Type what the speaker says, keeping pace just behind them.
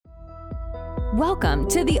Welcome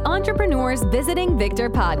to the Entrepreneurs Visiting Victor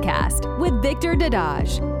podcast with Victor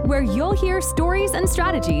Dadage, where you'll hear stories and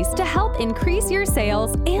strategies to help increase your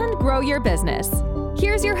sales and grow your business.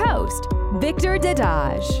 Here's your host, Victor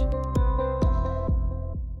Dadage.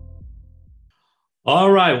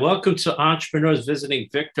 All right, welcome to Entrepreneurs Visiting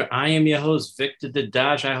Victor. I am your host, Victor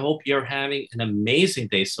Dadage. I hope you're having an amazing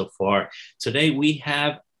day so far. Today, we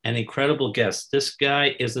have an incredible guest. This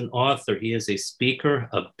guy is an author. He is a speaker,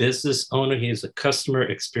 a business owner. He is a customer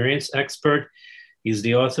experience expert. He's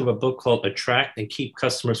the author of a book called Attract and Keep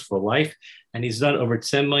Customers for Life. And he's done over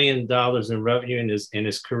 $10 million in revenue in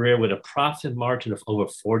his career with a profit margin of over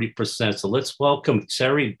 40%. So let's welcome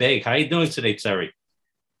Terry Begg. How are you doing today, Terry?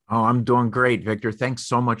 Oh, I'm doing great, Victor. Thanks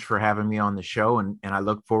so much for having me on the show, and I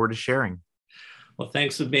look forward to sharing. Well,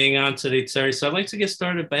 thanks for being on today, Terry. So I'd like to get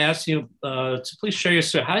started by asking you to please share your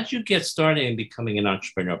story. How did you get started in becoming an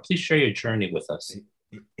entrepreneur? Please share your journey with us.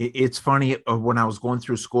 It's funny, when I was going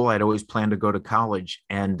through school, I'd always planned to go to college.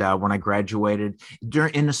 And when I graduated,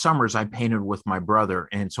 in the summers, I painted with my brother.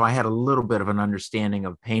 And so I had a little bit of an understanding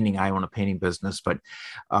of painting. I own a painting business. But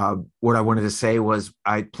what I wanted to say was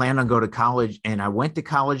I planned on going to college, and I went to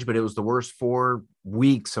college, but it was the worst 4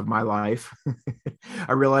 weeks of my life.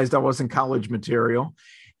 I realized I wasn't college material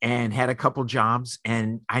and had a couple jobs,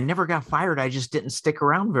 and I never got fired. I just didn't stick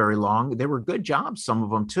around very long. They were good jobs, some of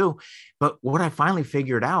them too. But what I finally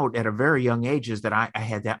figured out at a very young age is that I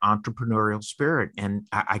had that entrepreneurial spirit, and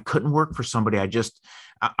I couldn't work for somebody.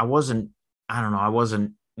 I wasn't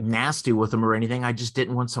nasty with them or anything. I just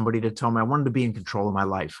didn't want somebody to tell me. I wanted to be in control of my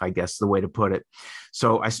life, I guess the way to put it.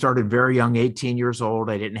 So I started very young, 18 years old.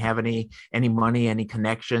 I didn't have any money, any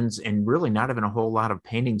connections, and really not even a whole lot of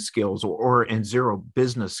painting skills or zero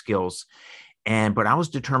business skills. But I was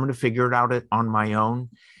determined to figure it out on my own.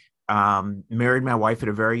 Married my wife at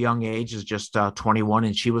a very young age, is just 21,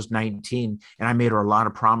 and she was 19. And I made her a lot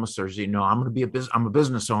of promises. I'm going to be I'm a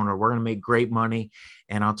business owner. We're going to make great money.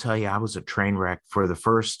 And I'll tell you, I was a train wreck for the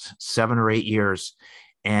first 7 or 8 years.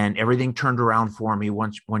 And everything turned around for me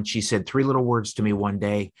when she said 3 little words to me one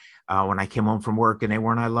day when I came home from work, and they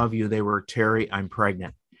weren't "I love you." They were, "Terry, I'm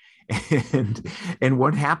pregnant." And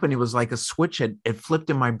what happened, it was like a switch had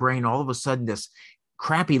flipped in my brain. All of a sudden, this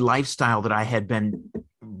crappy lifestyle that I had been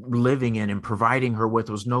living in and providing her with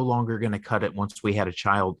was no longer going to cut it once we had a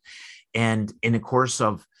child. And in the course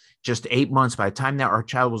of just 8 months, by the time that our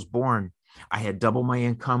child was born, I had double my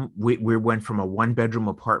income. We went from a 1-bedroom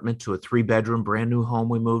apartment to a 3-bedroom brand new home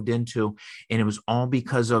we moved into. And it was all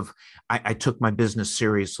because of, I took my business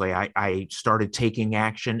seriously. I started taking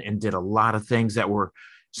action and did a lot of things that were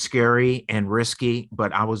scary and risky,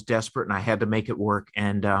 but I was desperate and I had to make it work.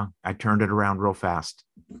 And I turned it around real fast.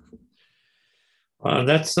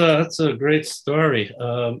 That's a great story.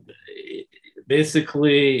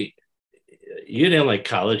 Basically, you didn't like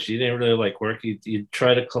college. You didn't really like work. You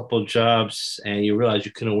tried a couple jobs and you realized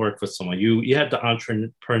you couldn't work for someone. You had the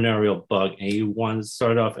entrepreneurial bug, and you wanted to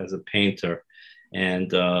start off as a painter.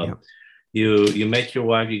 And Yep. You met your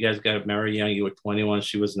wife. You guys got married young. You were 21.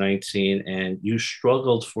 She was 19. And you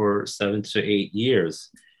struggled for 7 to 8 years.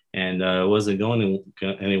 And it wasn't going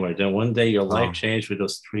anywhere. Then one day your life changed with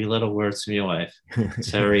those 3 little words from your wife: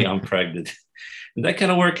 "Terry, I'm pregnant." And that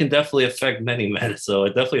kind of work can definitely affect many men. So it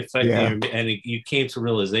definitely affected you. And you came to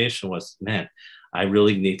realization was, man, I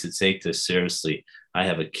really need to take this seriously. I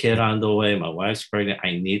have a kid on the way. My wife's pregnant.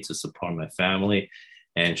 I need to support my family.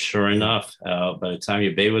 And sure enough, by the time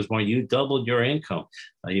your baby was born, you doubled your income.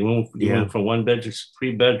 You went from 1 bedroom to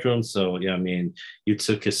 3 bedrooms. So, yeah, I mean, you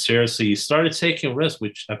took it seriously. You started taking risks,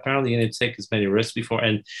 which apparently you didn't take as many risks before.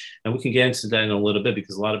 And we can get into that in a little bit,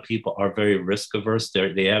 because a lot of people are very risk averse.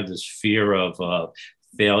 They have this fear of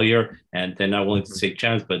failure, and they're not willing to take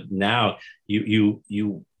chances. But now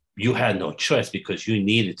you had no choice, because you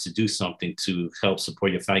needed to do something to help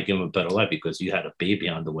support your family, give them a better life, because you had a baby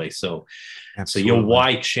on the way. So your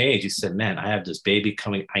why changed. You said, man, I have this baby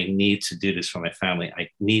coming. I need to do this for my family. I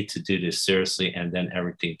need to do this seriously. And then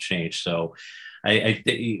everything changed. So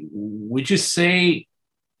would you say,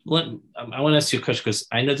 I want to ask you a question, because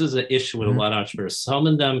I know this is an issue with a lot of entrepreneurs. Some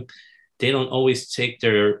of them, they don't always take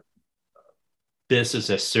their business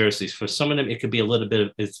as seriously. For some of them, it could be a little bit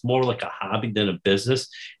of, it's more like a hobby than a business.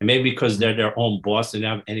 And maybe because they're their own boss and they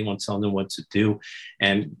don't have anyone telling them what to do.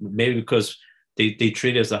 And maybe because they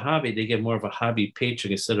treat it as a hobby, they get more of a hobby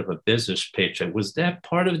paycheck instead of a business paycheck. Was that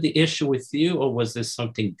part of the issue with you, or was this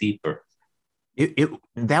something deeper?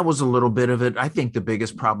 That was a little bit of it. I think the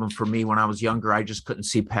biggest problem for me when I was younger, I just couldn't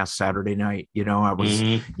see past Saturday night. I was,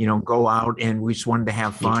 go out and we just wanted to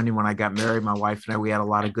have fun. And when I got married, my wife and I, we had a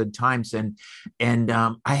lot of good times, and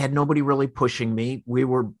I had nobody really pushing me.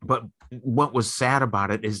 But what was sad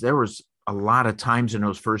about it is there was a lot of times in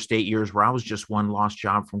those first 8 years where I was just one lost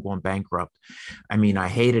job from going bankrupt. I mean, I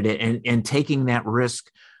hated it. And taking that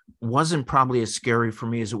risk wasn't probably as scary for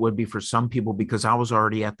me as it would be for some people because I was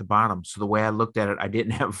already at the bottom. So the way I looked at it, I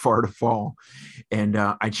didn't have far to fall. And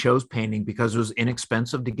I chose painting because it was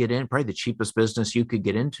inexpensive to get in, probably the cheapest business you could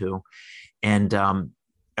get into. And,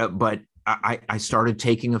 but I started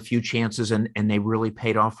taking a few chances and they really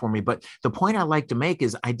paid off for me. But the point I like to make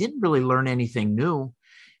is I didn't really learn anything new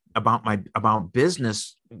about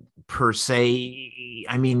business per se.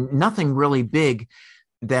 I mean, nothing really big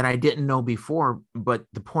that I didn't know before. But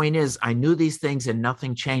the point is, I knew these things and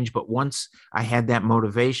nothing changed. But once I had that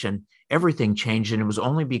motivation, everything changed. And it was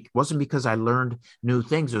wasn't because I learned new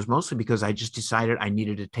things. It was mostly because I just decided I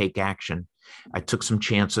needed to take action. I took some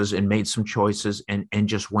chances and made some choices and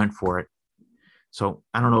just went for it. So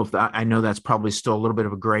I don't know I know that's probably still a little bit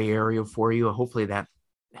of a gray area for you. Hopefully that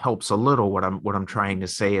helps a little. What I'm trying to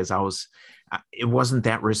say is it wasn't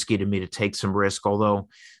that risky to me to take some risk, although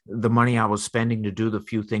the money I was spending to do the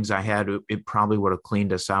few things I had, it probably would have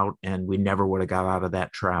cleaned us out and we never would have got out of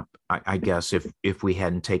that trap, I guess, if we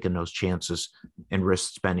hadn't taken those chances and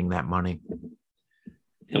risked spending that money.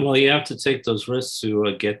 And well, you have to take those risks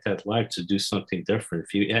to get that life, to do something different.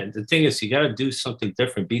 The thing is, you got to do something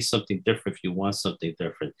different, be something different if you want something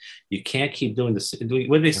different. You can't keep doing this.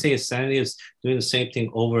 What they say insanity is doing the same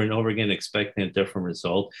thing over and over again, expecting a different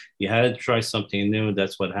result. You had to try something new, and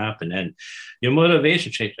that's what happened. And your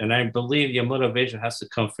motivation changed. And I believe your motivation has to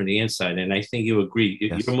come from the inside. And I think you agree.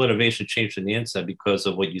 Yes. Your motivation changed from the inside because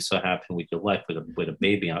of what you saw happen with your life, with a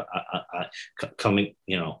baby coming.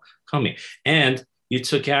 And you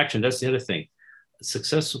took action. That's the other thing.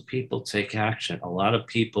 Successful people take action. A lot of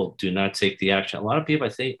people do not take the action. A lot of people, I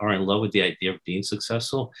think, are in love with the idea of being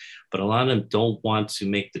successful, but a lot of them don't want to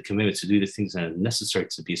make the commitment to do the things that are necessary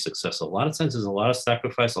to be successful. A lot of times there's a lot of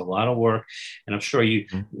sacrifice, a lot of work. And I'm sure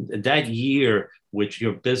that year which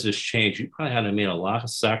your business changed, you probably had to make a lot of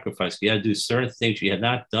sacrifice. You had to do certain things you had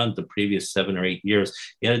not done the previous 7 or 8 years.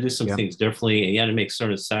 You had to do some things differently, and you had to make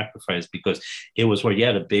certain sacrifice because it was where you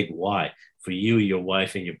had a big why for you, your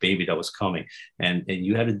wife, and your baby that was coming. And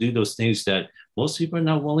you had to do those things that most people are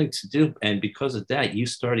not willing to do. And because of that, you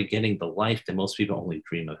started getting the life that most people only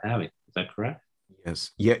dream of having. Is that correct?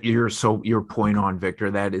 Yes. Yeah. Your point on,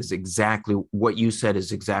 Victor, that is exactly what you said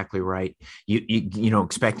is exactly right.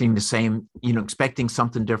 Expecting the same, expecting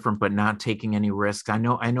something different, but not taking any risks. I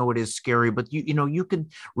know it is scary, but you can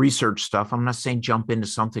research stuff. I'm not saying jump into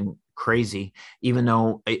something crazy, even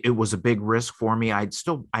though it was a big risk for me.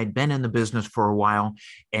 I'd been in the business for a while,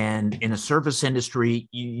 and in a service industry,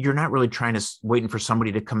 you're not really waiting for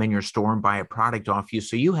somebody to come in your store and buy a product off you.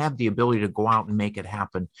 So you have the ability to go out and make it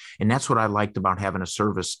happen. And that's what I liked about having a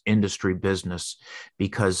service industry business,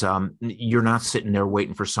 because you're not sitting there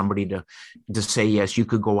waiting for somebody to say yes. You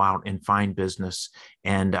could go out and find business,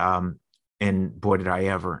 and boy, did I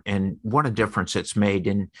ever! And what a difference it's made.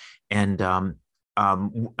 And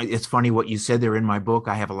it's funny what you said there in my book.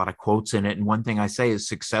 I have a lot of quotes in it. And one thing I say is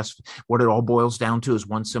success. What it all boils down to is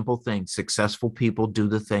one simple thing. Successful people do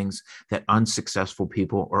the things that unsuccessful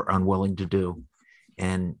people are unwilling to do.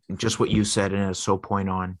 And just what you said, and it's so point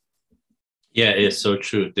on. Yeah, it's so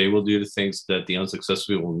true. They will do the things that the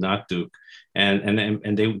unsuccessful people will not do. And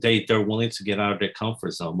they're willing to get out of their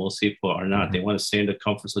comfort zone. Most people are not. Mm-hmm. They want to stay in the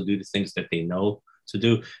comfort zone, do the things that they know to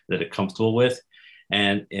do, that they're comfortable with.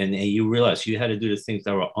 And you realize you had to do the things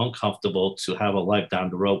that were uncomfortable to have a life down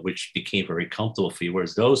the road, which became very comfortable for you.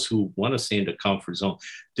 Whereas those who want to stay in the comfort zone,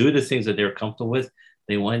 do the things that they're comfortable with,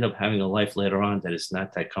 they wind up having a life later on that is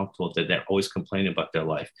not that comfortable, that they're always complaining about their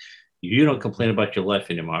life. You don't complain about your life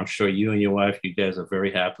anymore. I'm sure you and your wife, you guys are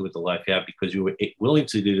very happy with the life you have because you were willing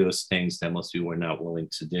to do those things that most people were not willing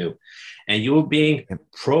to do. And you were being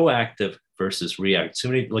proactive versus react. So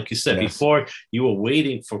many, like you said, before you were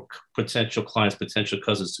waiting for potential clients, potential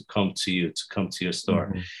cousins to come to you, to come to your store.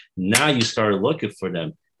 Mm-hmm. Now you started looking for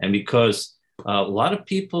them. And because a lot of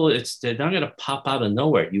people, they're not going to pop out of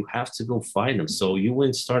nowhere. You have to go find them. So you went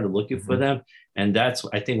and started looking for them. And that's,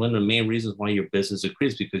 I think, one of the main reasons why your business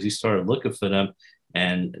increased, because you started looking for them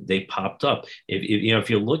and they popped up. If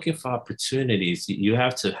you're looking for opportunities, you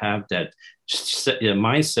have to have that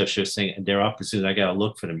mindset shift saying there are opportunities. I got to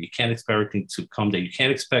look for them. You can't expect everything to come there. You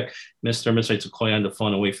can't expect Mr. or Mrs. to call you on the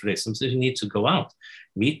phone and wait for days. Sometimes you need to go out,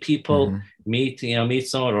 meet people, meet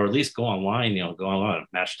someone, or at least go online, go online,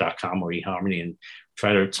 Match.com or eHarmony, and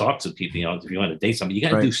try to talk to people. If you want to date somebody, you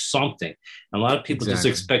got to do something. And a lot of people just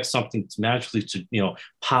expect something to magically to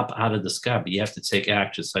pop out of the sky, but you have to take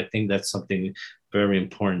action. So I think that's something very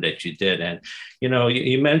important that you did. And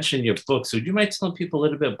you mentioned your book, so would you mind telling people a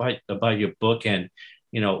little bit about your book and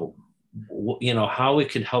how it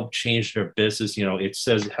can help change their business? It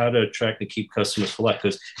says how to attract and keep customers for life.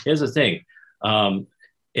 Because here's the thing.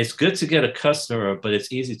 It's good to get a customer, but it's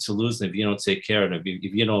easy to lose them if you don't take care of them,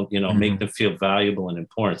 if you don't, make them feel valuable and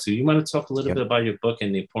important. So you want to talk a little bit about your book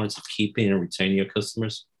and the importance of keeping and retaining your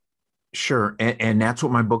customers? Sure. And that's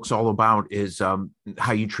what my book's all about, is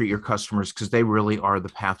how you treat your customers, because they really are the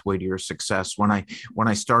pathway to your success. When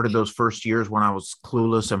I started those first years, when I was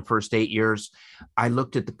clueless and first 8 years, I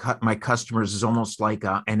looked at my customers as almost like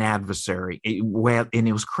an adversary. And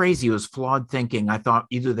it was crazy. It was flawed thinking. I thought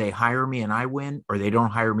either they hire me and I win, or they don't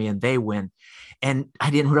hire me and they win. And I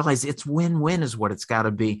didn't realize it's win-win is what it's got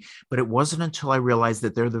to be. But it wasn't until I realized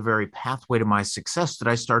that they're the very pathway to my success that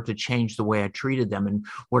I started to change the way I treated them. And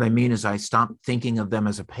what I mean is I stopped thinking of them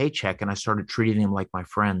as a paycheck, and I started treating them like my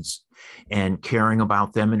friends and caring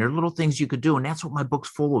about them. And there are little things you could do. And that's what my book's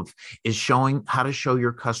full of, is showing how to show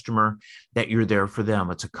your customer that you're there for them.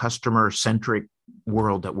 It's a customer-centric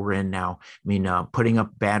world that we're in now. I mean, putting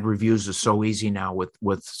up bad reviews is so easy now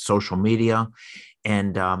with social media.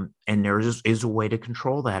 And there is a way to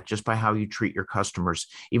control that just by how you treat your customers.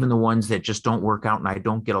 Even the ones that just don't work out and I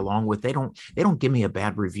don't get along with, they don't give me a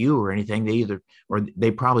bad review or anything.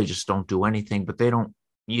 They probably just don't do anything, but they don't,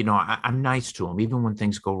 I'm nice to them even when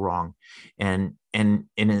things go wrong. And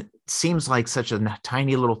it seems like such a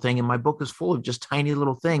tiny little thing. And my book is full of just tiny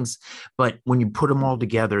little things, but when you put them all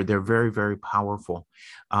together, they're very, very powerful.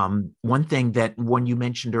 One thing that when you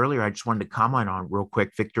mentioned earlier, I just wanted to comment on real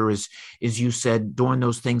quick, Victor, is you said doing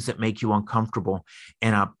those things that make you uncomfortable.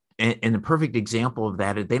 And the perfect example of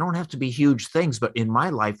that is they don't have to be huge things. But in my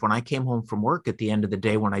life, when I came home from work at the end of the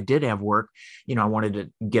day, when I did have work, I wanted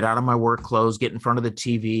to get out of my work clothes, get in front of the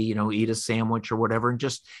TV, eat a sandwich or whatever, and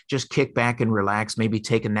just kick back and relax, maybe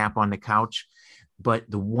take a nap on the couch. But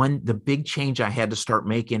the big change I had to start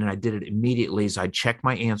making, and I did it immediately, is I checked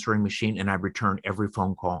my answering machine and I returned every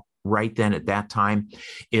phone call right then at that time.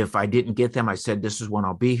 If I didn't get them, I said, this is when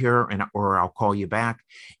I'll be here, or I'll call you back.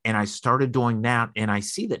 And I started doing that. And I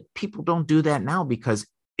see that people don't do that now, because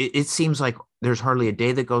it seems like there's hardly a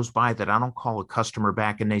day that goes by that I don't call a customer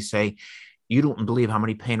back and they say, you don't believe how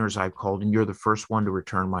many painters I've called, and you're the first one to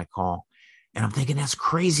return my call. And I'm thinking, that's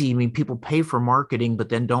crazy. I mean, people pay for marketing, but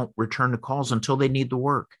then don't return the calls until they need the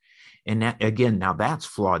work. And that, again, now that's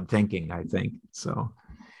flawed thinking, I think. So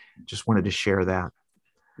just wanted to share that.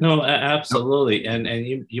 No, absolutely. And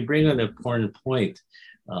you bring an important point.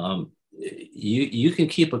 You can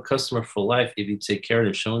keep a customer for life if you take care of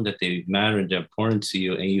them, showing that they matter and they're important to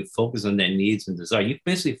you, and you focus on their needs and desires. You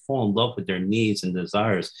basically fall in love with their needs and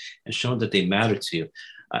desires and show them that they matter to you.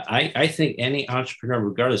 I think any entrepreneur,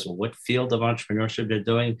 regardless of what field of entrepreneurship they're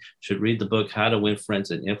doing, should read the book How to Win Friends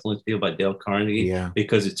and Influence People by Dale Carnegie,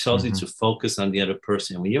 because it tells you to focus on the other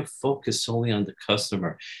person. And when you're focused solely on the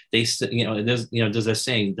customer, there's a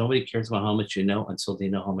saying, nobody cares about how much you know until they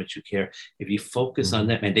know how much you care. If you focus on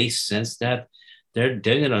them and they sense that, they're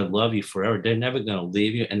going to love you forever. They're never going to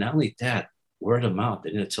leave you. And not only that, word of mouth,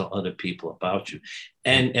 they're going to tell other people about you.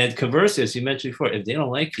 And conversely, as you mentioned before, if they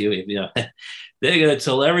don't like you, they're going to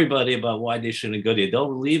tell everybody about why they shouldn't go to you.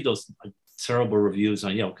 They'll leave those terrible reviews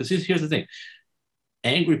on Yelp. Because here's the thing.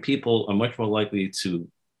 Angry people are much more likely to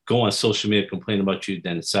go on social media, complain about you,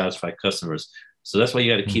 than satisfied customers. So that's why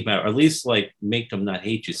you got to keep out, or at least make them not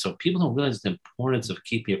hate you. So people don't realize the importance of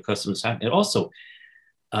keeping your customers happy. And also,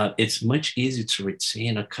 it's much easier to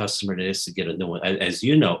retain a customer than it is to get a new one. As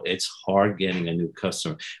you know, it's hard getting a new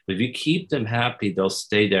customer. But if you keep them happy, they'll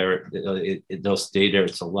stay there. They'll stay there.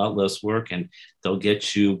 It's a lot less work, and they'll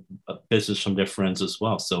get you business from their friends as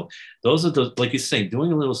well. So those are the, like you say,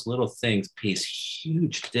 doing those little things pays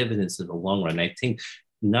huge dividends in the long run. I think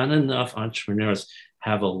not enough entrepreneurs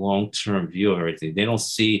have a long-term view of everything. They don't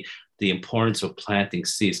see the importance of planting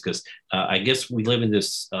seeds, because I guess we live in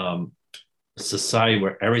this society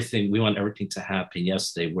where we want everything to happen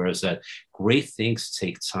yesterday, whereas that great things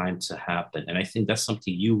take time to happen. And I think that's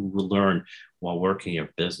something you will learn while working your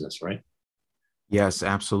business, right? Yes,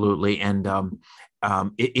 absolutely. And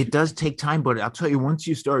it does take time, but I'll tell you, once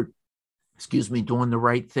you start doing the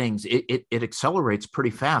right things, it accelerates pretty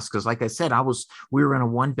fast. Because like I said, we were in a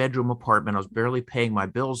 1-bedroom apartment. I was barely paying my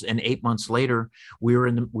bills. And 8 months later, we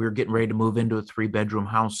were getting ready to move into a 3-bedroom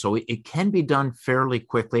house. So it can be done fairly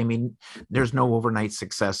quickly. I mean, there's no overnight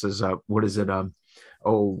successes. What is it?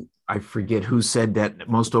 I forget who said that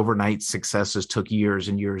most overnight successes took years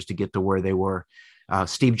and years to get to where they were.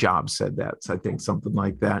 Steve Jobs said that. So I think something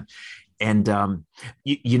like that. And,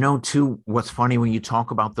 too, what's funny when you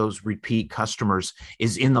talk about those repeat customers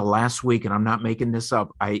is in the last week, and I'm not making this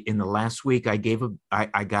up. In the last week, I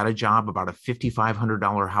got a job, about a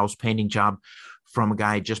 $5,500 house painting job from a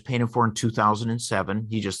guy I just painted for in 2007.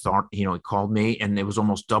 He just thought, he called me, and it was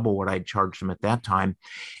almost double what I charged him at that time.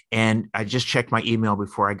 And I just checked my email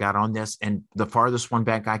before I got on this. And the farthest one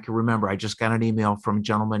back I can remember, I just got an email from a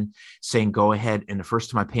gentleman saying, go ahead. And the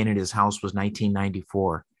first time I painted his house was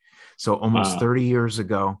 1994. So almost 30 years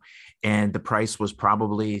ago, and the price was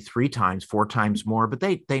probably 3 times, 4 times more, but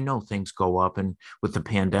they know things go up, and with the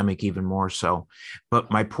pandemic, even more so. But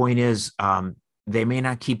my point is, they may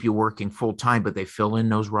not keep you working full time, but they fill in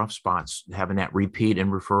those rough spots, having that repeat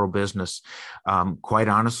and referral business. Quite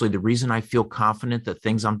honestly, the reason I feel confident that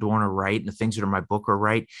things I'm doing are right and the things that are in my book are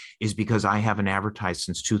right is because I haven't advertised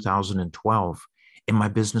since 2012, and my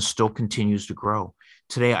business still continues to grow.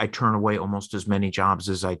 Today, I turn away almost as many jobs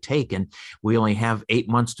as I take, and we only have 8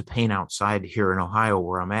 months to paint outside here in Ohio,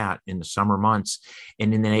 where I'm at, in the summer months.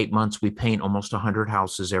 And in the 8 months, we paint almost 100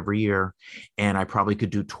 houses every year, and I probably could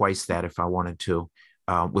do twice that if I wanted to,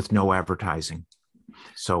 with no advertising.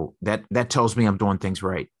 So that tells me I'm doing things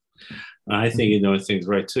right. I think you're doing things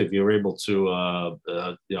right too. If you're able to,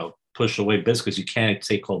 push away business, because you can't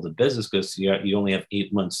take all the business, because you only have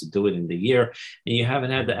 8 months to do it in the year, and you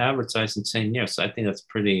haven't had to advertise in 10 years. So I think that's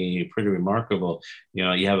pretty remarkable.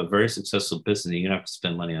 You have a very successful business, and you don't have to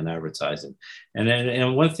spend money on advertising.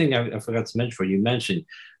 And one thing I forgot to mention, you mentioned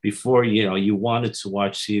before, you wanted to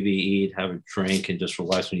watch TV, eat, have a drink, and just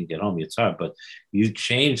relax when you get home. You're tired, but you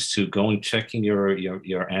changed to checking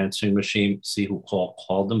your answering machine, see who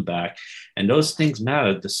called them back, and those things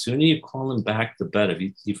matter. The sooner you call them back, the better.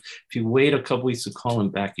 If you wait a couple weeks to call them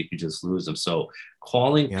back, you could just lose them. So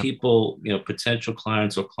calling people, potential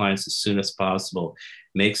clients or clients as soon as possible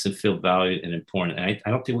makes them feel valued and important. And I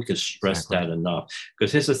don't think we can stress that enough,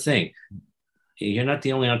 because here's the thing. You're not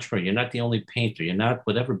the only entrepreneur. You're not the only painter. You're not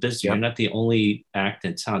whatever business. You're not the only act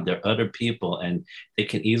in town. There are other people, and they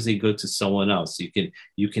can easily go to someone else. You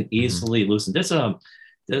can easily lose them.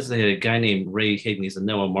 There's a guy named Ray Higgins. He's a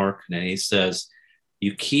Noah marketer, and he says,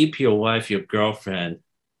 you keep your wife, your girlfriend,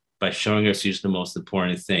 by showing her she's the most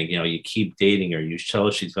important thing. You keep dating her. You show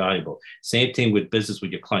her she's valuable. Same thing with business with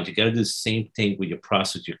your clients. You got to do the same thing with your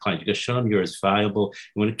prospects, your clients. You got to show them you're as valuable.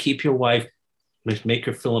 You want to keep your wife, make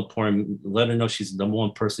her feel important, let her know she's the number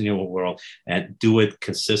one person in the world, and do it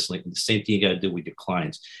consistently. The same thing you got to do with your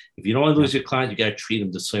clients. If you don't want to lose your clients, you got to treat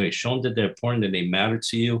them the same way. Show them that they're important, that they matter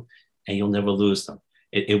to you, and you'll never lose them.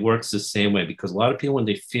 It works the same way, because a lot of people, when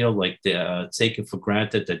they feel like they're taken for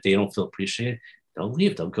granted, that they don't feel appreciated, they'll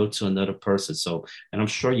leave. They'll go to another person. So, and I'm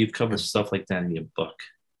sure you cover stuff like that in your book.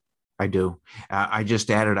 I do. I just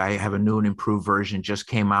added, I have a new and improved version, just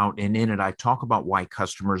came out. And in it, I talk about why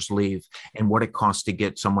customers leave and what it costs to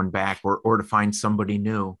get someone back or to find somebody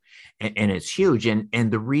new. And it's huge. And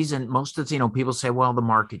the reason most of the, people say, well, the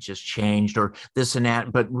market just changed or this and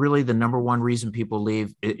that. But really, the number one reason people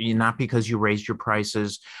leave, not because you raised your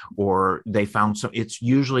prices or they found some, it's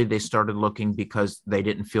usually they started looking because they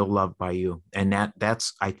didn't feel loved by you. And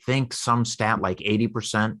that's, I think, some stat like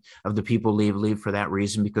 80% of the people leave for that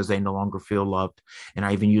reason, because they no longer feel loved. And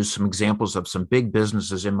I even use some examples of some big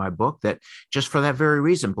businesses in my book that just for that very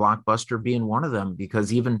reason, Blockbuster being one of them,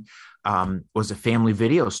 because even was a Family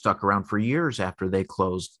Video stuck around for years after they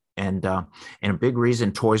closed. And a big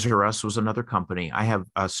reason, Toys R Us was another company. I have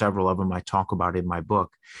several of them I talk about in my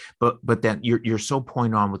book. But that you're so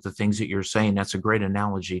point on with the things that you're saying. That's a great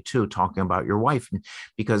analogy too, talking about your wife,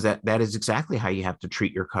 because that is exactly how you have to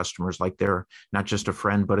treat your customers, like they're not just a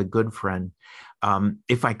friend, but a good friend.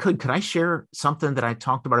 If I could I share something that I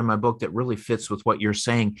talked about in my book that really fits with what you're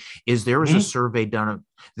saying? Is there was a survey done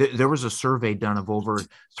of over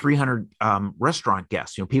 300 restaurant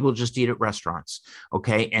guests. People just eat at restaurants,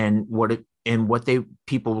 okay? And what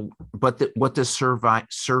this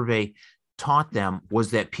survey taught them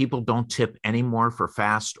was that people don't tip anymore for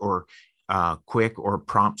fast or quick or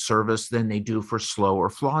prompt service than they do for slow or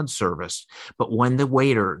flawed service. But when the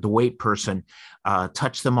wait person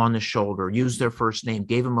touched them on the shoulder, used their first name,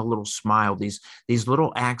 gave them a little smile, these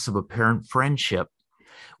little acts of apparent friendship,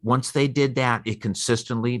 once they did that, it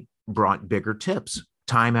consistently brought bigger tips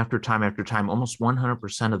time after time after time, almost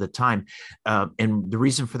 100% of the time. And the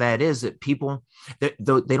reason for that is that people,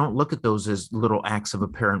 they don't look at those as little acts of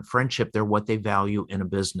apparent friendship. They're what they value in a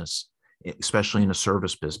business, especially in a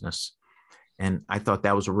service business. And I thought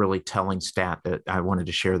that was a really telling stat that I wanted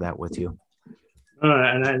to share that with you.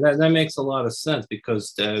 And that makes a lot of sense,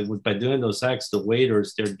 because by doing those acts, the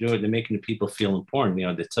waiters, they're making the people feel important.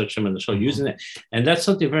 They touch them on the shoulder, using it. And that's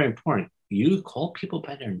something very important. You call people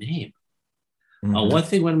by their name. One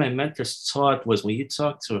thing one of my mentors taught was, when you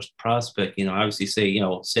talk to a prospect, obviously say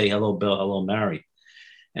hello, Bill, hello, Mary.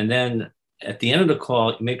 And then at the end of the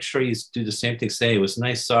call, make sure you do the same thing. Say, it was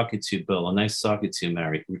nice talking to you, Bill. Nice talking to you,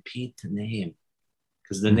 Mary. Repeat the name.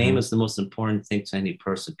 Because the name is the most important thing to any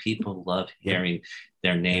person. People love hearing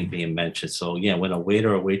their name being mentioned. So yeah, when a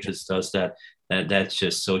waiter or waitress does that, that's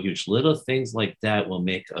just so huge. Little things like that will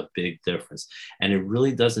make a big difference. And it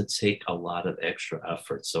really doesn't take a lot of extra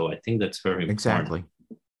effort. So I think that's very important. Exactly.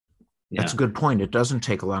 Yeah. That's a good point. It doesn't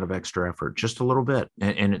take a lot of extra effort, just a little bit.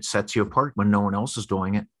 And it sets you apart when no one else is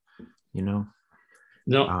doing it, No.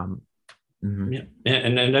 Yeah,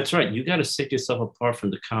 and that's right. You got to set yourself apart from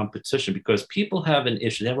the competition, because people have an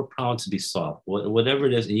issue. They have a problem to be solved, whatever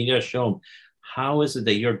it is. And you got to show them, how is it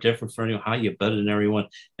that you're different from anyone, how you're better than everyone,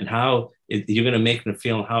 and how you're going to make them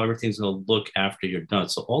feel, and how everything's going to look after you're done.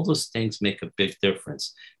 So all those things make a big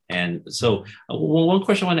difference. And so one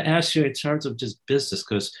question I want to ask you in terms of just business,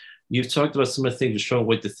 because you've talked about some of the things to show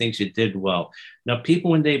what the things you did well. Now, people,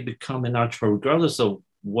 when they become an entrepreneur, regardless of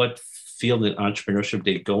what field in entrepreneurship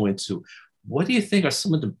they go into, what do you think are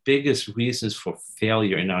some of the biggest reasons for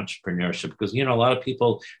failure in entrepreneurship? Because, a lot of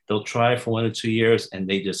people, they'll try for 1 or 2 years and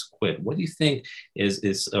they just quit. What do you think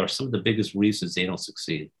are some of the biggest reasons they don't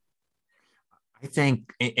succeed? I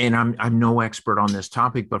think, and I'm no expert on this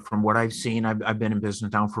topic, but from what I've seen, I've been in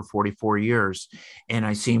business now for 44 years. And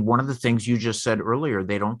I've seen one of the things you just said earlier,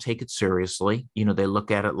 they don't take it seriously. They look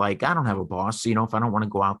at it like, I don't have a boss. If I don't want to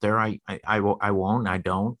go out there, I won't, I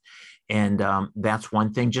don't. And that's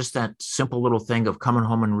one thing, just that simple little thing of coming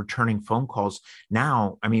home and returning phone calls.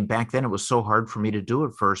 Now, back then it was so hard for me to do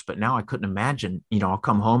it first, but now I couldn't imagine, I'll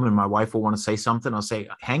come home and my wife will want to say something. I'll say,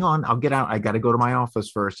 hang on, I'll get out. I got to go to my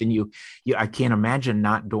office first. And I can't imagine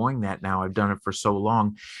not doing that now. I've done it for so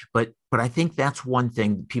long, but I think that's one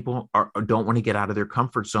thing. People don't want to get out of their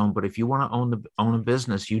comfort zone, but if you want to own a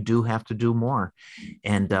business, you do have to do more.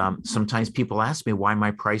 And sometimes people ask me why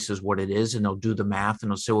my price is what it is, and they'll do the math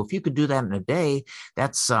and they'll say, well, if you could do that in a day,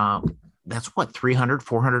 that's what, $300,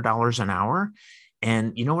 $400 an hour.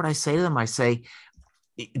 And you know what I say to them? I say,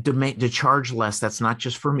 to charge less, that's not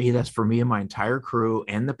just for me, that's for me and my entire crew,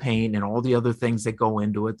 and the paint and all the other things that go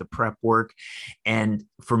into it, the prep work. And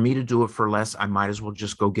for me to do it for less, I might as well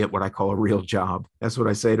just go get what I call a real job. That's what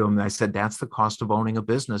I say to them. And I said, that's the cost of owning a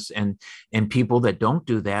business. And people that don't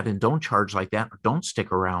do that and don't charge like that don't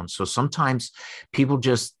stick around. So sometimes people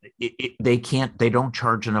just, they don't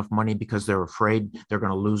charge enough money because they're afraid they're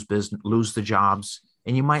going to lose the jobs.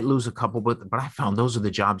 And you might lose a couple, but I found those are the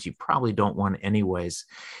jobs you probably don't want anyways.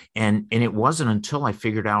 And it wasn't until I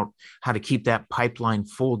figured out how to keep that pipeline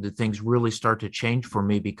full that things really start to change for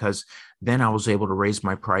me, because then I was able to raise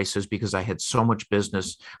my prices because I had so much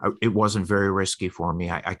business. It wasn't very risky for me.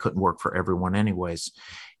 I couldn't work for everyone anyways.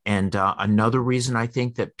 And another reason I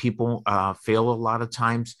think that people fail a lot of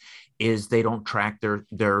times is they don't track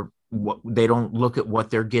they don't look at what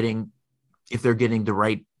they're getting, if they're getting the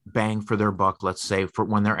right bang for their buck. Let's say for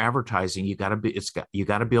when they're advertising, you got to be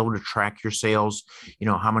able to track your sales,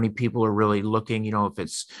 how many people are really looking, if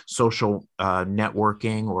it's social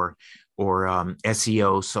networking or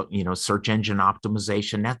SEO, so search engine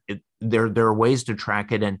optimization, there are ways to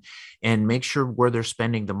track it and make sure where they're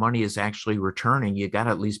spending the money is actually returning. You got to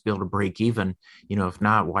at least be able to break even, if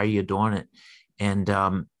not, why are you doing it?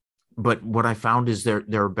 And but what I found is there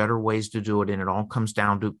are better ways to do it, and it all comes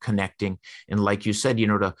down to connecting. And like you said,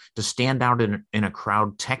 to stand out in a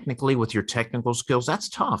crowd technically with your technical skills, that's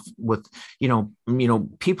tough. With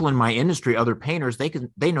people in my industry, other painters,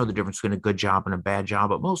 they know the difference between a good job and a bad job,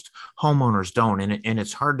 but most homeowners don't. And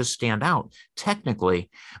it's hard to stand out technically,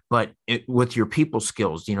 but with your people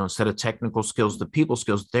skills, instead of technical skills, the people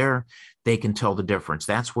skills, they can tell the difference.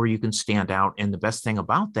 That's where you can stand out. And the best thing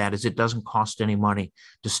about that is it doesn't cost any money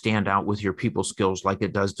to stand out with your people skills like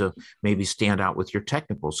it does to maybe stand out with your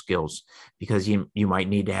technical skills, because you might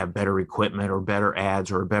need to have better equipment or better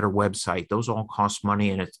ads or a better website. Those all cost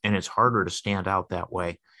money, and it's harder to stand out that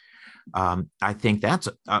way. I think that's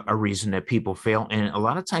a reason that people fail. And a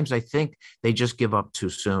lot of times I think they just give up too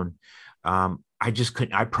soon. I just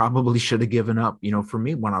couldn't, I probably should have given up, for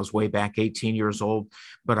me when I was way back 18 years old,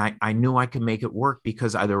 but I knew I could make it work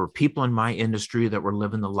because there were people in my industry that were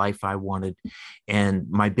living the life I wanted. And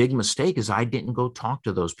my big mistake is I didn't go talk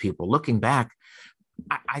to those people. Looking back,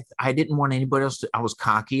 I didn't want anybody else I was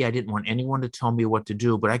cocky. I didn't want anyone to tell me what to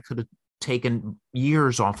do, but I could have taken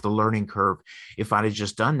years off the learning curve if I'd have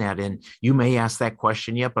just done that. And you may ask that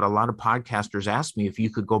question yet, but a lot of podcasters ask me if you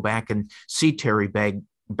could go back and see Terry Begg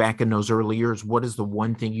back in those early years, what is the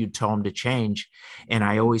one thing you'd tell them to change? And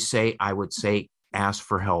I always say, I would say, ask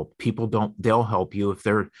for help. People they'll help you if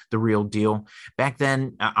they're the real deal. Back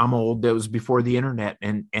then, I'm old. That was before the internet.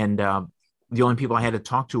 And the only people I had to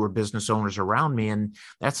talk to were business owners around me. And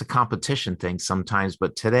that's a competition thing sometimes.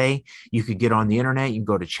 But today you could get on the internet, you can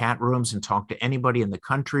go to chat rooms and talk to anybody in the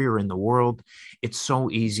country or in the world. It's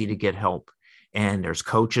so easy to get help. And there's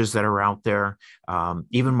coaches that are out there.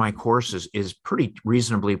 Even my course is pretty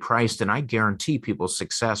reasonably priced, and I guarantee people's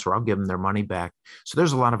success, or I'll give them their money back. So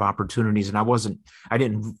there's a lot of opportunities, and I wasn't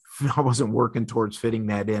working towards fitting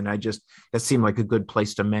that in. That seemed like a good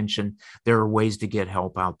place to mention. There are ways to get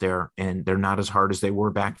help out there, and they're not as hard as they were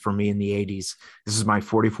back for me in the 80s. This is my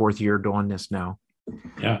 44th year doing this now.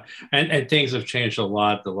 Yeah. And things have changed a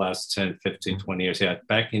lot the last 10, 15, 20 years. Yeah.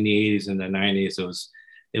 Back in the 80s and the 90s,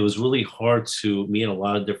 it was really hard to meet a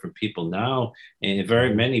lot of different people. Now, in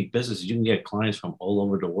very many businesses, you can get clients from all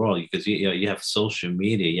over the world because you have social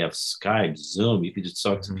media, you have Skype, Zoom. You can just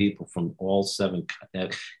talk to people from all 7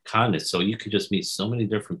 continents. So you could just meet so many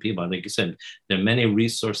different people. And like you said, there are many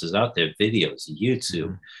resources out there, videos,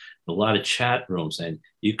 YouTube, a lot of chat rooms, and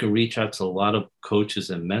you can reach out to a lot of coaches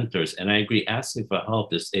and mentors. And I agree, asking for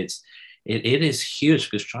help it is huge,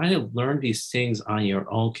 because trying to learn these things on your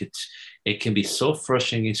own it can be so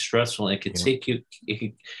frustrating and stressful. It can take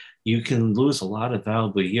you can lose a lot of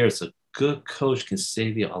valuable years. A good coach can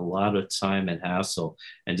save you a lot of time and hassle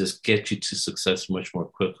and just get you to success much more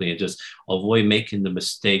quickly and just avoid making the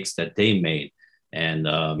mistakes that they made. And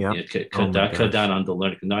cut down on the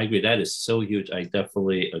learning. No, I agree. That is so huge. I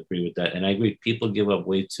definitely agree with that. And I agree. People give up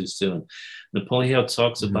way too soon. Napoleon Hill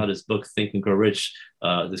talks about his book, Think and Grow Rich.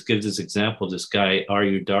 This gives this example of this guy,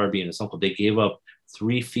 R.U. Darby, and his uncle. They gave up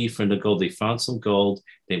 3 feet from the gold. They found some gold.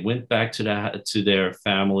 They went back to their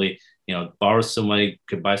family, borrowed some money,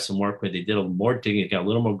 could buy some more equipment. They did a more digging, got a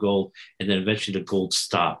little more gold, and then eventually the gold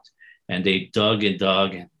stopped. And they dug and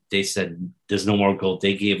dug, and they said, there's no more gold.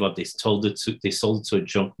 They gave up. They sold it to a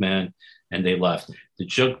junk man, and they left. The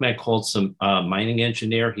junk man called some mining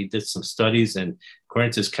engineer. He did some studies, and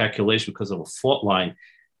according to his calculation, because of a fault line,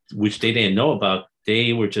 which they didn't know about,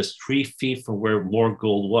 they were just 3 feet from where more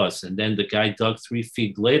gold was. And then the guy dug 3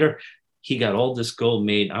 feet later. He got all this gold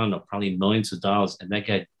made, I don't know, probably millions of dollars. And that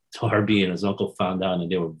guy, Darby, and his uncle found out,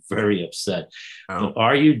 and they were very upset. So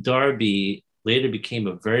R.U. Darby later became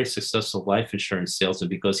a very successful life insurance salesman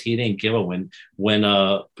because he didn't give up. When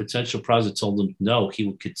a potential prospect told him no, he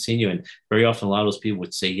would continue. And very often, a lot of those people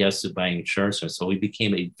would say yes to buying insurance. And so he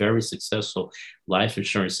became a very successful life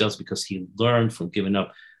insurance salesman because he learned from giving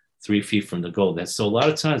up 3 feet from the goal. And so a lot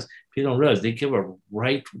of times people don't realize they give up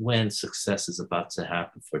right when success is about to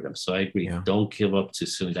happen for them. So I agree. Yeah. Don't give up too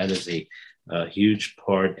soon. That is a huge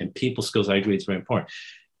part. And people skills, I agree, it's very important.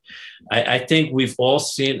 I think we've all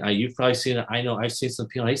seen, you've probably seen it. I know I've seen some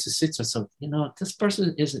people. I used to sit to myself, this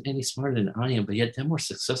person isn't any smarter than I am, but yet they're more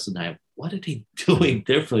successful than I am. What are they doing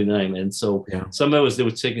differently than I am? And so some of us, they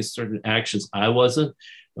were taking certain actions I wasn't.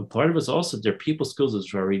 And part of it is also their people skills is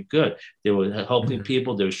very good. They were helping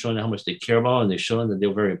people. They were showing how much they care about, and they showing that they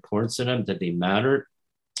were very important to them, that they mattered.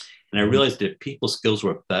 And I realized that people skills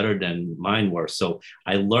were better than mine were. So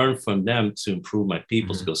I learned from them to improve my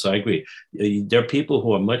people skills. So I agree. There are people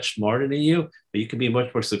who are much smarter than you, but you can be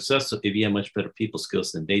much more successful if you have much better people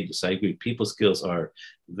skills than they do. So I agree. People skills are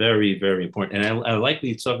very, very important. And I like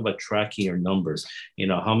when you talk about tracking your numbers.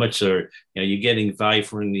 How much are you getting value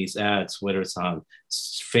from these ads, whether it's on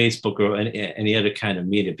Facebook or any other kind of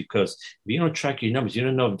media, because if you don't track your numbers, you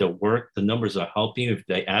don't know if the numbers are helping you, if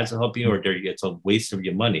the ads are helping you, or it's a waste of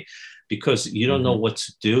your money, because you don't know what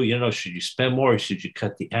to do. You don't know, should you spend more or should you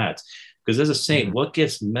cut the ads? Because there's a saying, what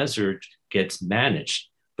gets measured gets managed.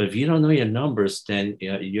 But if you don't know your numbers, then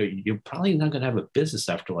you're probably not going to have a business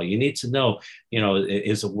after a while. You need to know,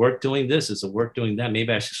 is it worth doing this? Is it worth doing that?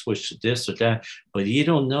 Maybe I should switch to this or that. But you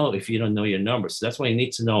don't know if you don't know your numbers. So that's why you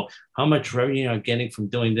need to know how much revenue I'm getting from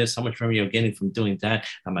doing this, how much revenue I'm getting from doing that.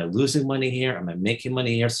 Am I losing money here? Am I making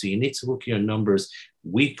money here? So you need to look at your numbers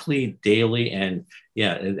weekly, daily, and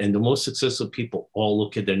the most successful people all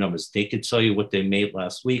look at their numbers. They could tell you what they made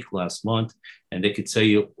last week, last month, and they could tell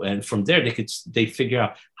you, and from there they figure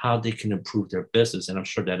out how they can improve their business. And I'm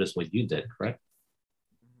sure that is what you did, correct?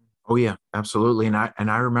 Oh yeah, absolutely. And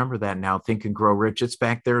I remember that now. Think and Grow Rich. It's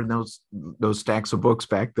back there in those stacks of books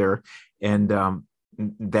back there, and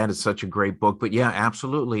that is such a great book. But yeah,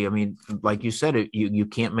 absolutely. I mean, like you said, you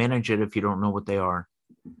can't manage it if you don't know what they are.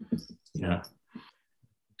 Yeah.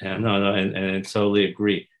 Yeah, no, and I totally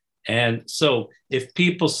agree. And so, if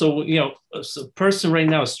people, so so a person right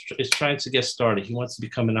now is trying to get started. He wants to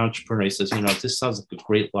become an entrepreneur. He says, this sounds like a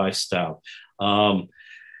great lifestyle. Um,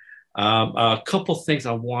 a couple things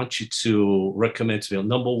I want you to recommend to me.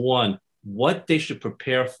 Number one, what they should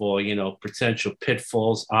prepare for, potential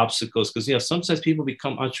pitfalls, obstacles. Because, sometimes people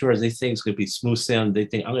become entrepreneurs, they think it's going to be smooth sailing. They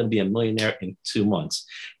think I'm going to be a millionaire in 2 months.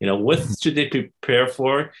 What should they prepare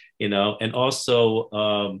for? And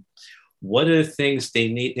also, what are the things they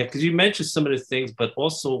need? Because you mentioned some of the things, but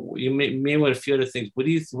also you may want a few other things. What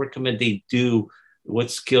do you recommend they do?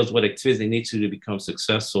 What skills, what activities they need to become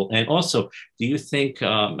successful? And also, do you think,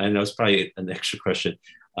 I know it's probably an extra question,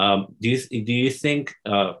 do you think,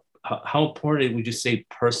 how important would you say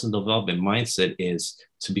personal development mindset is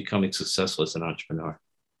to becoming successful as an entrepreneur?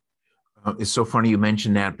 It's so funny you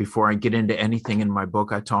mentioned that. Before I get into anything in my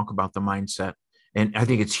book, I talk about the mindset. And I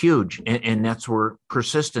think it's huge. And that's where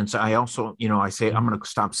persistence. I also, I say, I'm going to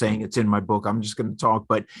stop saying it's in my book. I'm just going to talk.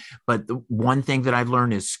 But the one thing that I've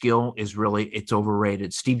learned is skill is really, it's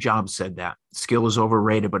overrated. Steve Jobs said that skill is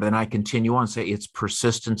overrated, but then I continue on and say it's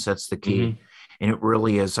persistence. That's the key. Mm-hmm. And it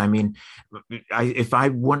really is. I mean, if I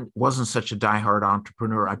wasn't such a diehard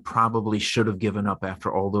entrepreneur, I probably should have given up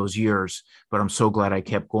after all those years, but I'm so glad I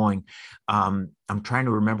kept going. I'm trying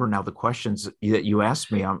to remember now the questions that you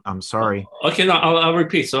asked me. I'm sorry. Okay, no, I'll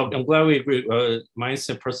repeat. So I'm glad we agree.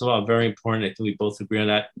 Mindset, first of all, very important. I think we both agree on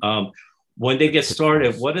that. When they get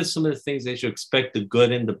started, what are some of the things they should expect, the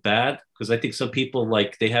good and the bad? Because I think some people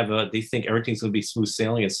they think everything's going to be smooth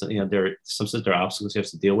sailing, and there are sometimes there are obstacles you have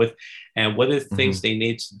to deal with. And what are the things they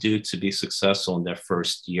need to do to be successful in their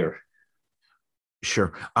first year?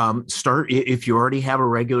 Sure. Start if you already have a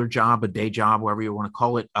regular job, a day job, whatever you want to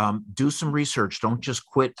call it. Do some research. Don't just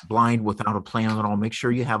quit blind without a plan at all. Make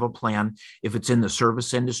sure you have a plan. If it's in the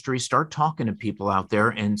service industry, start talking to people out there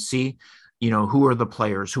and see, who are the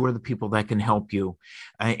players, who are the people that can help you,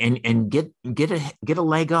 and get a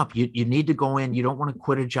leg up. You need to go in. You don't want to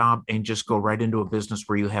quit a job and just go right into a business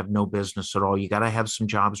where you have no business at all. You got to have some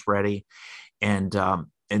jobs ready, and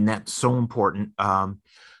that's so important.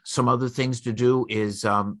 Some other things to do is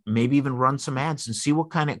maybe even run some ads and see what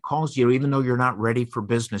kind of calls you, even though you're not ready for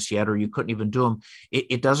business yet, or you couldn't even do them.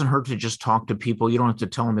 It doesn't hurt to just talk to people. You don't have to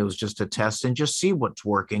tell them it was just a test, and just see what's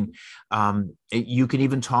working. You can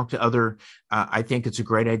even talk to other, I think it's a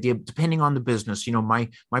great idea, depending on the business.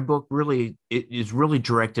 My book really is really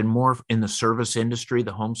directed more in the service industry,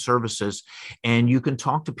 the home services, and you can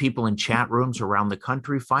talk to people in chat rooms around the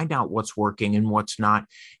country, find out what's working and what's not.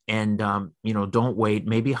 And, don't wait,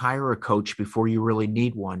 maybe hire a coach before you really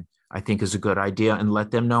need one, I think is a good idea, and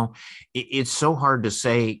let them know. It's so hard to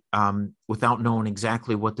say without knowing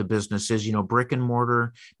exactly what the business is. Brick and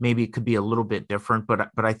mortar, maybe it could be a little bit different, but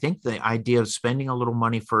I think the idea of spending a little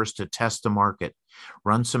money first to test the market,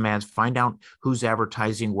 run some ads, find out who's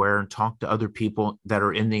advertising where, and talk to other people that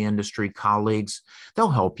are in the industry, colleagues.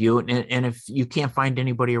 They'll help you. And if you can't find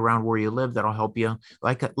anybody around where you live, that'll help you.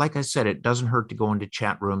 Like I said, it doesn't hurt to go into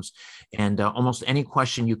chat rooms, and almost any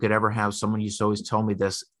question you could ever have. Someone used to always tell me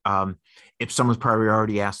this, if someone's probably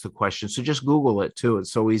already asked the question. So just Google it too.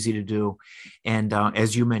 It's so easy to do. And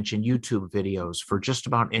as you mentioned, YouTube videos for just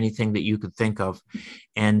about anything that you could think of.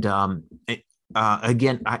 And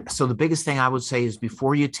again, so the biggest thing I would say is,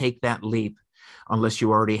 before you take that leap, unless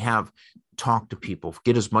you already have, talk to people,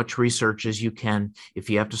 get as much research as you can. If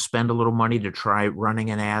you have to spend a little money to try running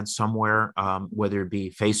an ad somewhere, whether it be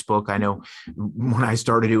Facebook. I know when I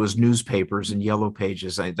started, it was newspapers and yellow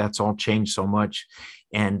pages. That's all changed so much.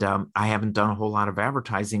 And I haven't done a whole lot of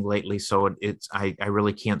advertising lately. So I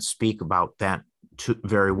really can't speak about that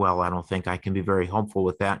very well. I don't think I can be very helpful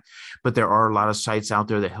with that, but there are a lot of sites out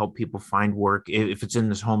there that help people find work. If it's in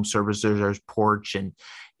this home service, there's Porch and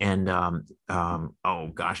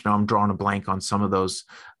oh gosh, now I'm drawing a blank on some of those,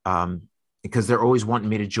 because they're always wanting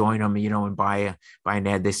me to join them, and buy an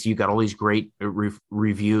ad. They see you got all these great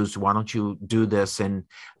reviews. Why don't you do this? And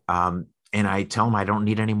I tell them I don't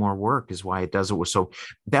need any more work, is why it does it. So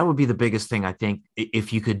that would be the biggest thing. I think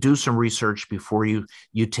if you could do some research before you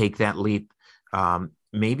take that leap.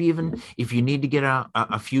 Maybe even if you need to get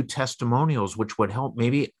a few testimonials, which would help,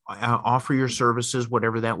 maybe offer your services,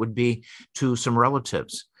 whatever that would be, to some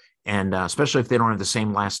relatives. And especially if they don't have the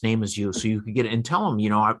same last name as you. So you could get it and tell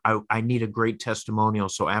them, I need a great testimonial.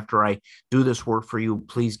 So after I do this work for you,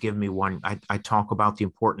 please give me one. I talk about the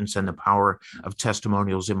importance and the power of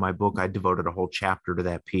testimonials in my book. I devoted a whole chapter to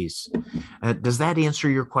that piece. Does that answer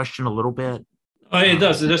your question a little bit? Oh, it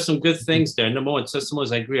does. There's some good things there. Number one,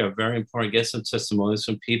 testimonials, I agree, are very important. Get some testimonials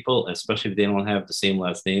from people, especially if they don't have the same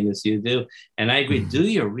last name as you do. And I agree, do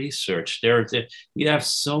your research. You have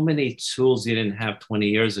so many tools you didn't have 20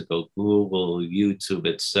 years ago, Google,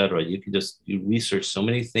 YouTube, etc. You research so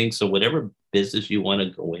many things. So whatever business you want to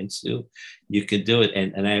go into, you can do it.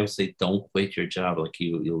 And I always say, don't quit your job, like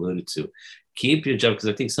you alluded to. Keep your job, because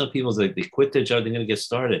I think some people, like, they quit their job, they're going to get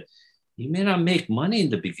started. You may not make money in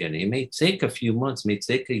the beginning. It may take a few months, may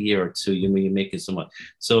take a year or two. You're making so much.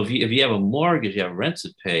 So if you have a mortgage, you have rent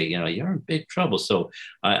to pay, you're in big trouble. So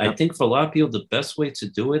I think for a lot of people, the best way to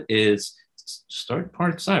do it is start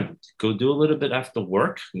part-time. Go do a little bit after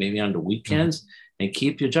work, maybe on the weekends, and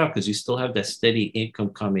keep your job, because you still have that steady income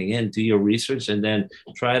coming in. Do your research and then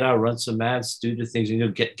try it out, run some ads, do the things,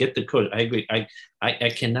 get the coach. I agree. I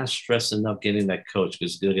cannot stress enough getting that coach,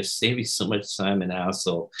 because it's going to save you so much time and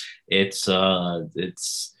hassle. I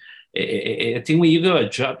think when you go a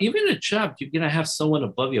job, even a job, you're going to have someone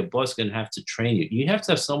above your boss going to have to train you. You have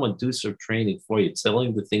to have someone do some training for you,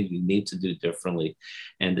 telling the things you need to do differently.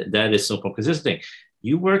 And that is so important, because this thing,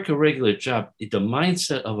 you work a regular job, the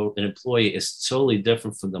mindset of an employee is totally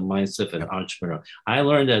different from the mindset of an entrepreneur. I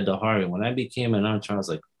learned that the hard way. When I became an entrepreneur, I was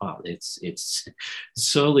like, wow, it's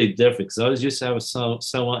totally different. Because I was used to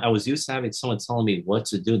having someone telling me what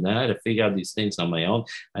to do. Then I had to figure out these things on my own.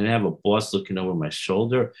 I didn't have a boss looking over my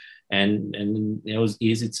shoulder. And it was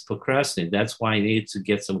easy to procrastinate. That's why I needed to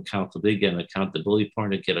get some accountability, get an accountability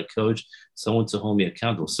partner, get a coach, someone to hold me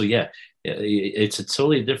accountable. So yeah, it's a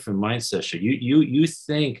totally different mindset. You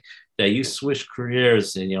think that you switch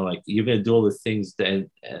careers and like you're going to do all the things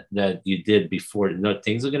that you did before. No,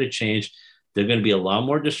 things are going to change. There are going to be a lot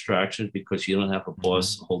more distractions because you don't have a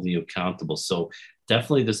boss holding you accountable. So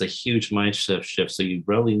definitely there's a huge mindset shift. So you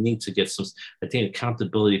really need to get I think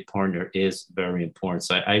accountability partner is very important.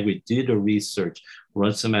 So I would do the research,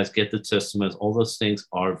 run some ads, get the testimonials. All those things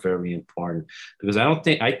are very important, because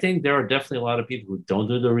I think there are definitely a lot of people who don't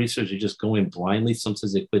do the research. They just go in blindly.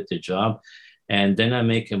 Sometimes they quit their job and they're not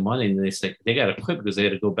making money. And they say they got to quit because they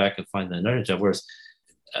had to go back and find another job. Whereas,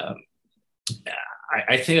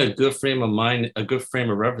 I think a good frame of mind, a good frame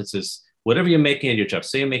of reference is whatever you're making at your job.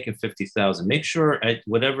 Say you're making 50,000. Make sure at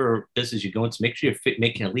whatever business you go into, make sure you're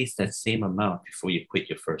making at least that same amount before you quit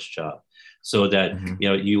your first job, so that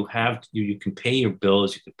you can pay your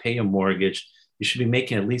bills, you can pay your mortgage. You should be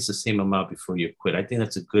making at least the same amount before you quit. I think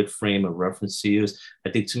that's a good frame of reference to use. I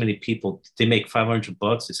think too many people, they make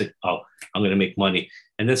 $500. They say, "Oh, I'm going to make money."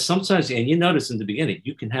 And then sometimes, and you notice in the beginning,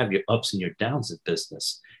 you can have your ups and your downs in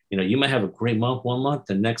business. You might have a great month one month,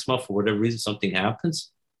 the next month, for whatever reason, something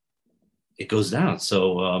happens, it goes down.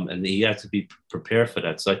 So, and you have to be prepared for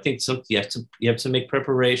that. So I think you have to make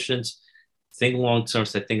preparations, think long term.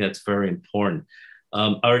 So I think that's very important.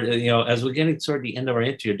 As we're getting toward the end of our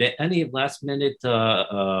interview, are there any last minute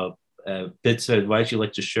bits of advice you'd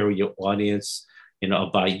like to share with your audience,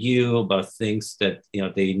 about you, about things that,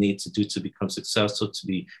 they need to do to become successful,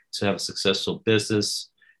 to have a successful business?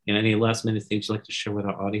 Any last minute things you'd like to share with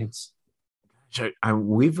our audience?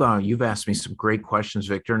 You've asked me some great questions,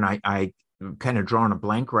 Victor, and I kind of drawing a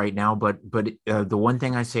blank right now, but the one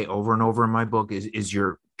thing I say over and over in my book is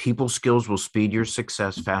your people skills will speed your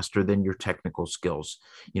success faster than your technical skills.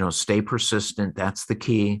 Stay persistent. That's the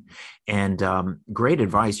key. And great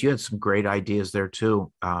advice. You had some great ideas there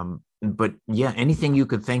too. But yeah, anything you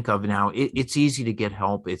could think of now, it's easy to get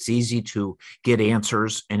help. It's easy to get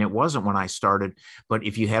answers. And it wasn't when I started, but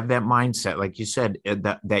if you have that mindset, like you said,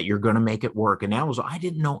 that you're going to make it work. And I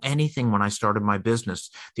didn't know anything when I started my business.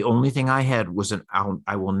 The only thing I had was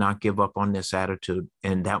I will not give up on this attitude.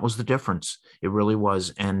 And that was the difference. It really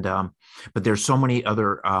was. And, but there's so many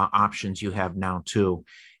other options you have now too.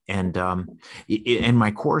 And in my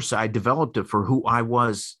course, I developed it for who I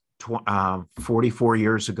was 44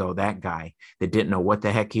 years ago, that guy that didn't know what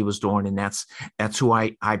the heck he was doing. And that's who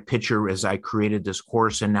I picture as I created this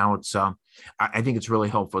course. And now it's, I think it's really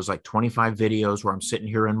helpful. It's like 25 videos where I'm sitting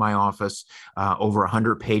here in my office, over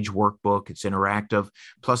 100-page workbook. It's interactive.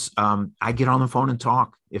 Plus, I get on the phone and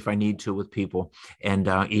talk if I need to with people, and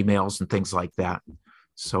emails and things like that.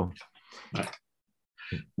 So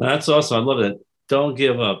that's awesome. I love it. Don't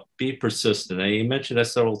give up. Be persistent. And you mentioned that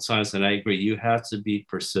several times, and I agree. You have to be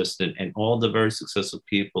persistent. And all the very successful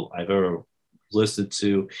people I've ever listened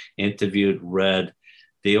to, interviewed, read,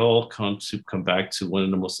 they all come back to one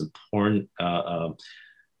of the most important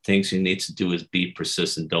things you need to do is be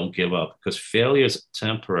persistent. Don't give up, because failure is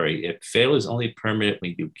temporary. If failure is only permanent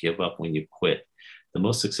when you give up, when you quit. The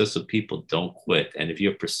most successful people don't quit. And if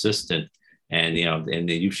you're persistent and, and then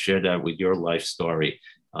you share that with your life story,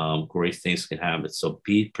 great things can happen. So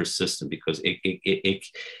be persistent, because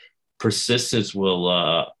persistence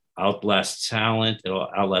will outlast talent. It'll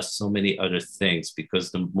outlast so many other things,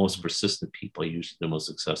 because the most persistent people are usually the most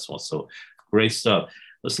successful. So great stuff.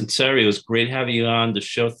 Listen, Terry, it was great having you on the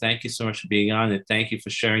show. Thank you so much for being on, and thank you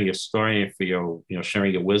for sharing your story and for your,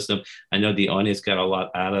 sharing your wisdom. I know the audience got a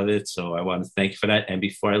lot out of it, so I want to thank you for that. And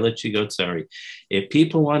before I let you go, Terry, if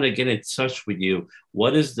people want to get in touch with you,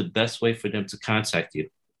 what is the best way for them to contact you?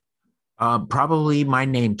 Probably my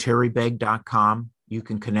name, terrybegg.com. You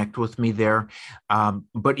can connect with me there.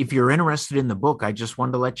 But if you're interested in the book, I just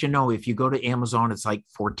wanted to let you know, if you go to Amazon, it's like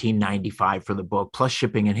 $14.95 for the book, plus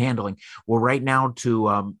shipping and handling. Well, right now,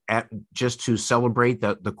 just to celebrate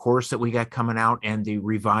the course that we got coming out and the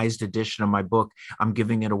revised edition of my book, I'm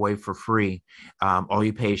giving it away for free. All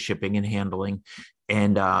you pay is shipping and handling.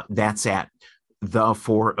 And that's at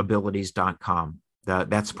the4abilities.com.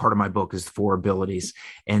 That's part of my book, is 4 abilities.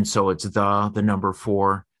 And so it's the number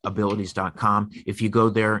 4abilities.com. If you go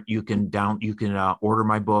there, you can order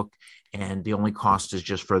my book, and the only cost is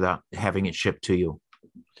just for having it shipped to you.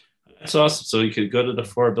 That's awesome. So you could go to the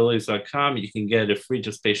 4abilities.com. You can get it free,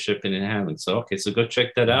 just pay shipping and handling. So, okay, so go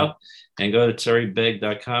check that out and go to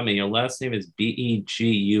terrybegg.com. And your last name is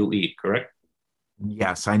Begue, correct?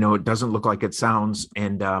 Yes, I know it doesn't look like it sounds,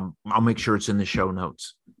 and I'll make sure it's in the show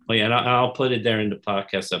notes. Oh, yeah, and I'll put it there in the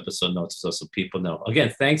podcast episode notes so people know.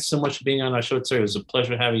 Again, thanks so much for being on our show, Terry. It was a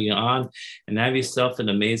pleasure having you on, and have yourself an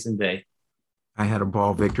amazing day. I had a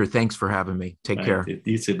ball, Victor. Thanks for having me. Take care.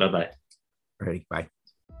 You too. Bye-bye. Ready. Bye.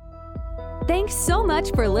 Thanks so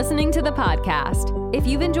much for listening to the podcast. If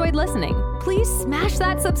you've enjoyed listening, please smash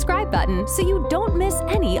that subscribe button so you don't miss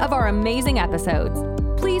any of our amazing episodes.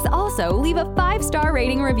 Please also leave a 5-star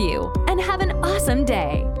rating review, and have an awesome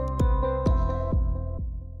day.